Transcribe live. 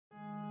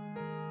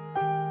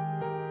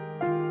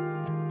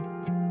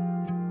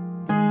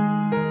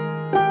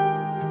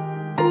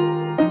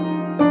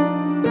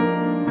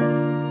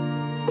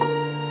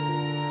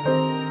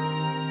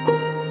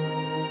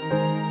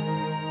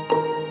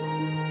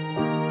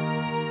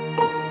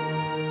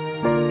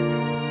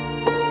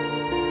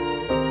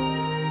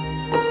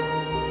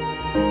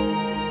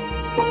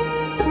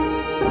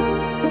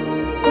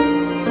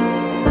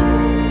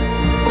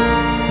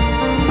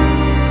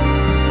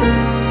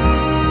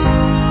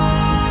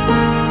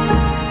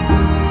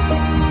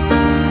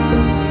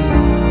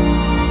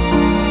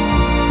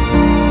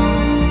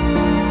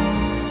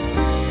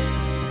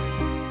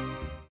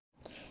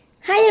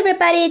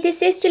everybody,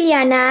 this is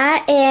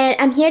Juliana and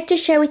I'm here to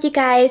share with you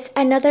guys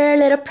another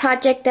little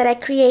project that I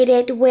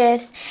created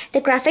with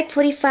the Graphic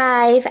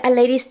 45 A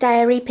Lady's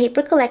Diary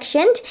paper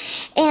collection.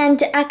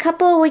 And a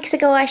couple of weeks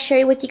ago I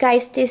shared with you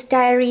guys this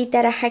diary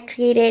that I had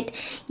created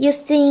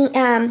using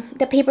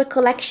the paper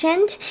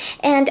collection,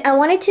 and I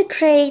wanted to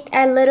create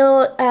a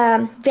little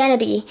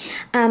vanity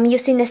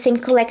using the same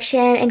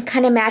collection and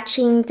kind of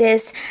matching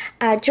this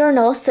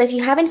journal. So if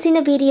you haven't seen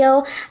the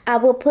video, I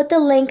will put the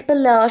link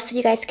below so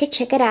you guys can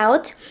check it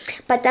out.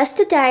 But that's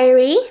the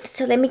diary.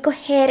 So let me go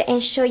ahead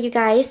and show you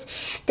guys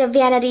the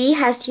vanity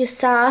as you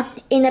saw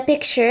in the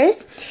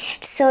pictures.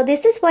 So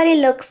this is what it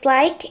looks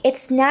like.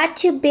 It's not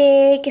too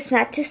big, it's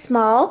not too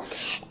small,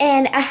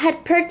 and I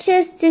had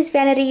purchased this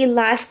vanity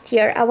last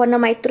year at one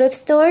of my thrift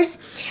stores.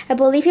 I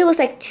believe it was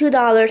like $2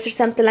 or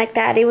something like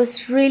that. It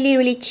was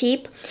really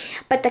cheap,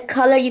 but the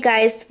color, you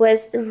guys,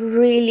 was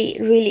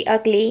really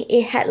ugly.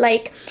 It had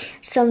like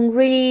some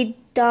really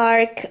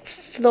dark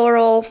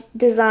floral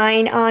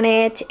design on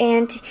it,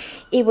 and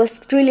it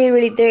was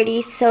really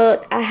dirty,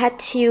 so I had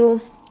to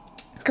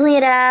clean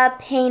it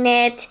up, paint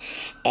it,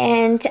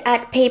 and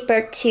add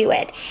paper to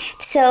it.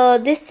 So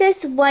this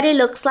is what it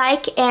looks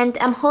like, and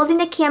I'm holding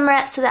the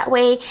camera so that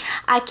way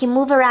I can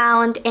move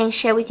around and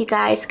share with you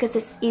guys because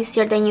it's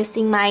easier than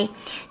using my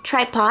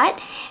tripod.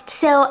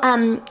 So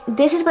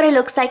this is what it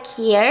looks like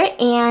here,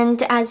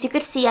 and as you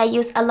could see, I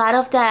use a lot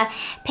of the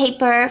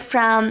paper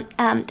from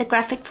the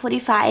Graphic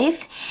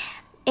 45.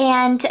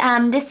 And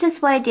this is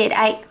what I did.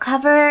 I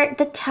covered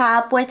the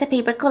top with a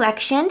paper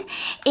collection.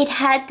 It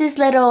had this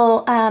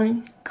little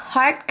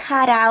heart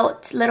cut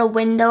out little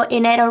window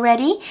in it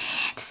already.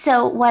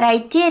 So what I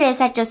did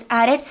is I just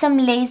added some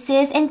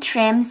laces and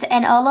trims,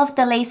 and all of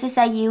the laces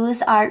I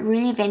use are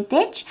really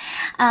vintage.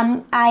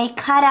 I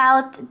cut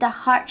out the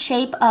heart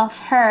shape of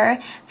her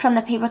from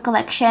the paper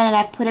collection and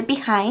I put it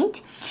behind,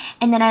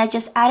 and then I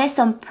just added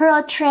some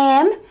pearl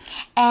trim,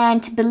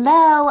 and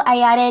below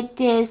I added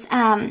this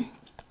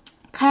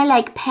kind of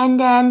like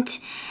pendant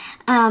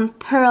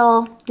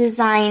pearl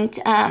designed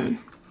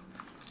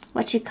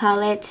what you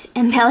call it,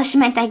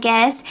 embellishment, I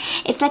guess.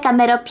 It's like a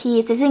metal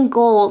piece. It's in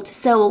gold,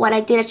 so what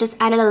I did is just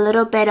added a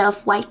little bit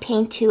of white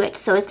paint to it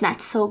so it's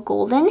not so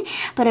golden,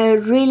 but I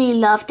really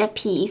love the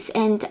piece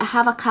and I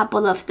have a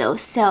couple of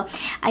those. So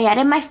I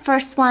added my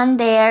first one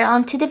there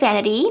onto the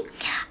vanity.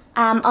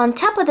 On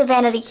top of the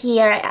vanity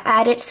here, I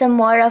added some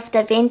more of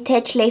the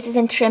vintage laces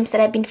and trims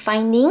that I've been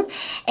finding,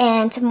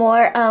 and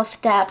more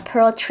of the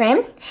pearl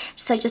trim.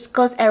 So it just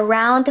goes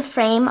around the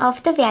frame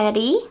of the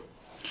vanity.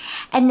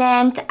 And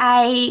then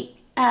I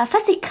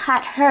fussy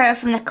cut her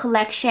from the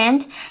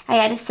collection. I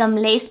added some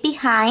lace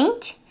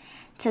behind.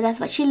 So that's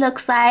what she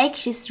looks like.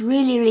 She's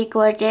really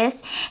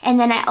gorgeous.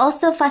 And then I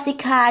also fussy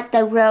cut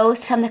the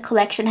rose from the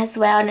collection as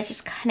well, and I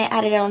just kind of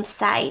added it on the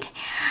side.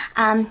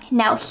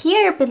 Now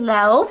here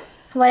below,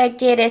 what I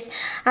did is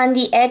on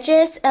the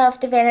edges of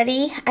the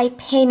vanity, I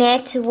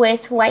painted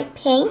with white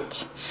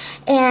paint,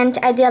 and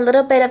I did a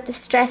little bit of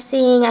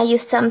distressing. I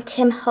used some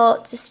Tim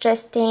Holtz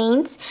distress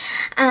stains.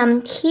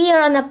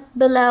 Here on the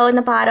below in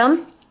the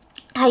bottom,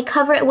 I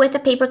cover it with a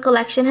paper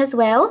collection as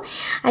well.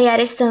 I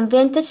added some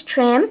vintage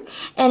trim,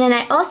 and then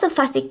I also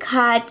fussy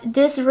cut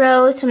this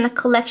rose from the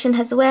collection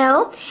as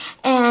well,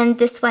 and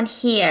this one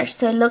here,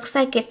 so it looks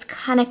like it's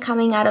kind of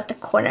coming out of the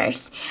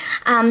corners.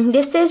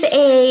 This is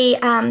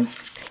a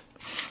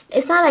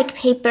it's not like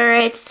paper,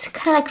 it's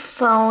kind of like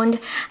foamed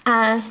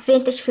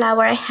vintage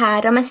flower I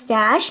had on my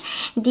stash.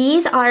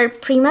 These are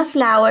Prima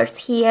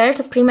flowers here,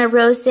 the Prima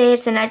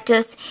roses, and I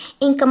just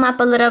ink them up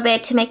a little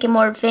bit to make it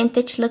more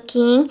vintage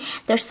looking.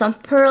 There's some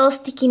pearls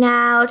sticking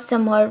out,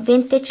 some more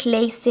vintage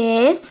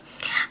laces.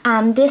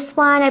 This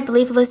one I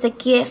believe was a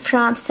gift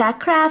from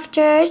Sack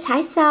Crafters.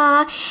 Hi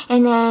Sa.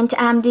 And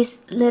then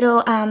this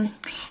little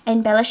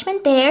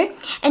embellishment there,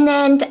 and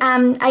then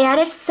I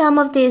added some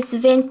of this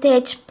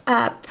vintage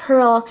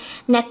pearl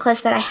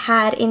necklace that I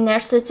had in there,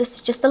 so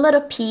it's just a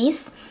little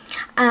piece,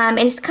 and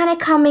it's kind of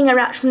coming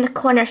around from the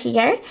corner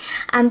here.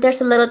 There's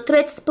a little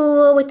thread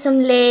spool with some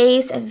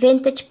lace, a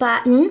vintage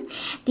button.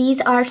 These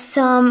are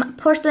some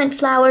porcelain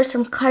flowers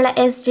from Carla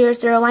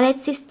S001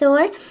 Etsy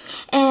store,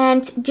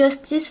 and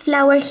just this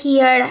flower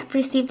here, I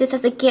received this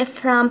as a gift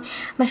from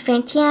my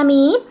friend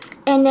Tammy,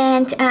 and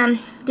then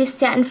this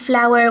satin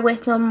flower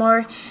with no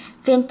more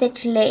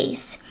vintage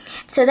lace.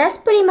 So that's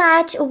pretty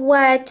much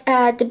what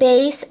the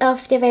base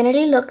of the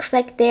vanity looks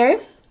like there.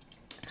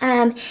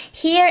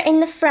 Here in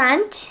the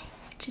front,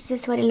 this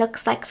is what it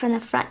looks like from the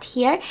front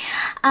here.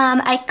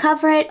 I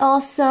cover it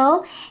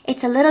also,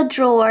 it's a little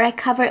drawer. I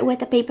cover it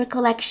with a paper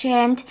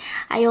collection.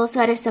 I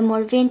also added some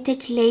more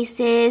vintage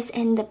laces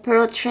and the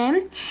pearl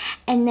trim.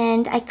 And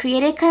then I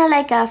created kind of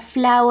like a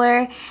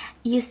flower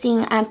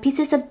using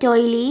pieces of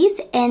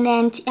doilies, and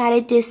then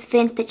added this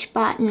vintage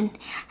button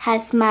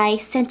as my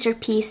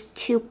centerpiece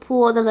to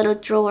pull the little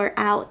drawer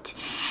out.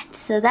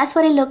 So that's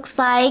what it looks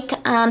like.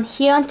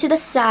 Here onto the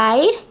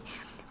side,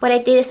 what I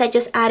did is I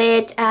just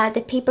added the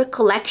paper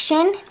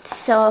collection,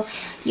 so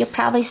you'll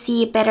probably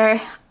see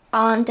better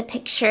on the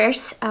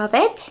pictures of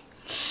it.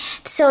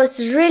 So it's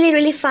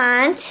really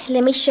fun.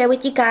 Let me share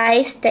with you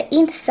guys the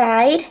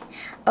inside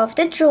of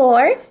the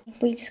drawer.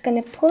 We're just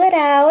gonna pull it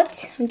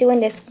out. I'm doing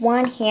this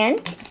one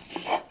hand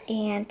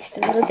and it's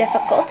a little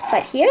difficult,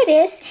 but here it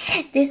is.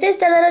 This is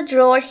the little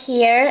drawer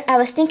here. I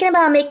was thinking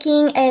about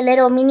making a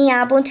little mini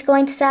album to go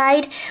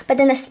inside, but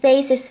then the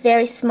space is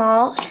very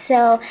small.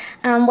 So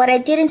what I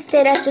did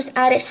instead is just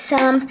added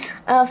some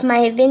of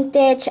my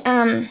vintage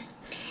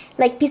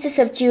like pieces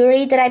of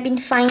jewelry that I've been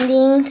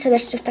finding. So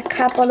there's just a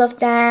couple of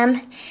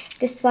them.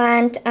 This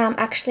one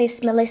actually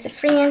is Melissa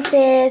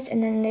Francis,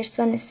 and then this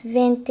one is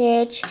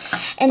vintage.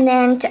 And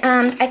then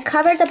I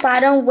covered the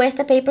bottom with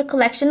a paper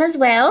collection as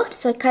well,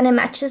 so it kind of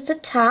matches the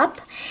top.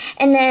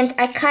 And then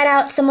I cut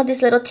out some of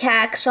these little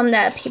tags from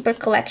the paper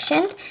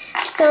collection.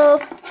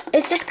 So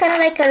it's just kind of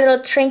like a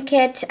little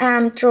trinket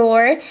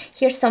drawer.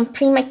 Here's some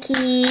Prima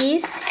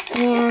keys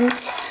and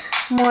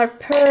more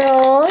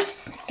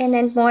pearls, and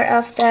then more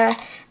of the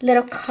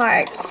little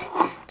cards.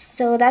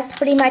 So that's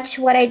pretty much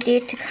what I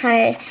did to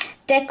kind of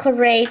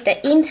decorate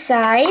the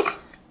inside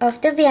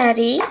of the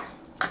vanity.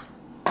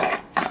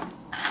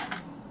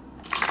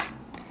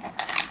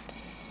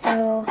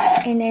 So,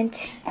 and then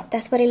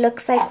that's what it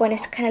looks like when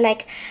it's kind of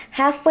like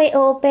halfway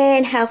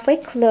open, halfway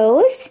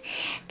closed.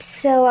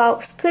 So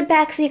I'll scoot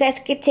back so you guys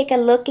can take a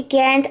look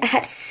again. I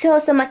had so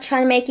much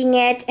fun making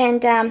it,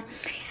 and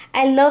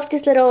I love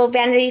this little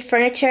vanity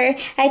furniture.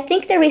 I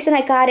think the reason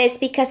I got it is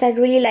because I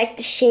really like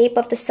the shape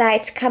of the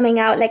sides coming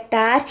out like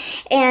that.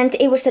 And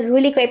it was a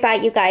really great buy,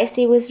 you guys.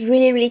 It was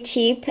really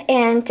cheap.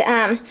 And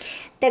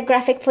the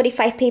graphic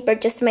 45 paper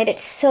just made it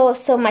so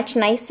much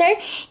nicer.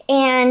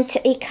 And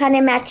it kind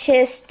of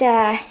matches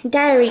the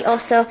diary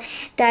also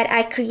that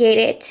I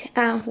created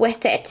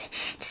with it.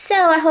 So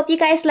I hope you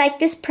guys like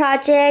this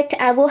project.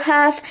 I will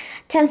have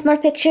tons more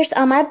pictures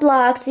on my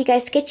blog so you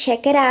guys can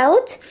check it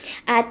out.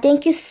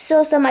 Thank you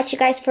so much, you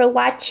guys, for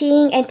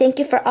watching, and thank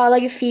you for all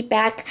of your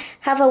feedback.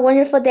 Have a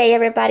wonderful day,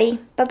 everybody.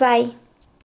 Bye bye.